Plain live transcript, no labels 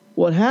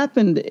what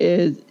happened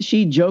is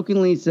she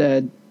jokingly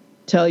said,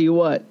 "Tell you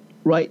what,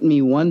 write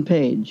me one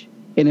page,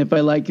 and if I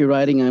like your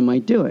writing, I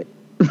might do it."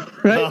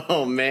 Right?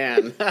 Oh,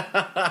 man.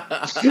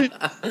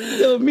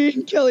 So me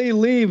and Kelly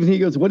leave, and he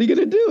goes, "What are you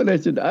going to do?" And I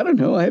said, "I don't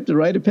know. I have to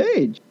write a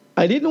page."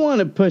 I didn't want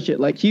to push it.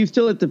 Like, she was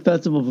still at the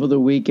festival for the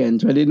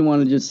weekend, so I didn't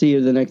want to just see her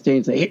the next day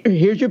and say,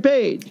 "Here's your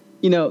page."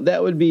 That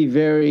would be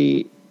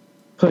very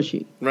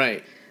pushy.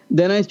 Right.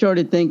 Then I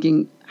started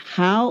thinking,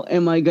 how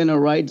am I going to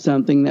write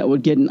something that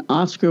would get an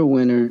Oscar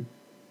winner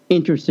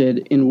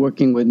interested in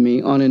working with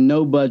me on a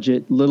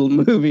no-budget little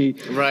movie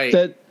Right.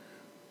 that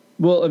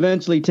will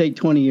eventually take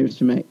 20 years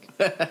to make?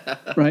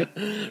 Right?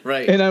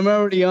 Right. And I'm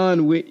already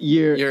on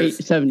year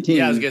 17.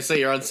 Yeah, I was going to say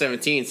you're on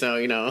 17, so,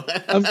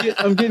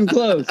 I'm getting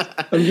close.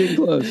 I'm getting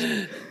close.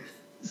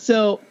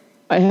 So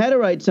I had to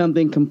write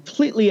something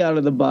completely out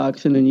of the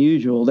box and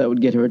unusual that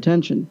would get her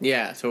attention.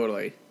 Yeah,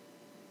 totally.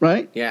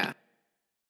 Right? Yeah.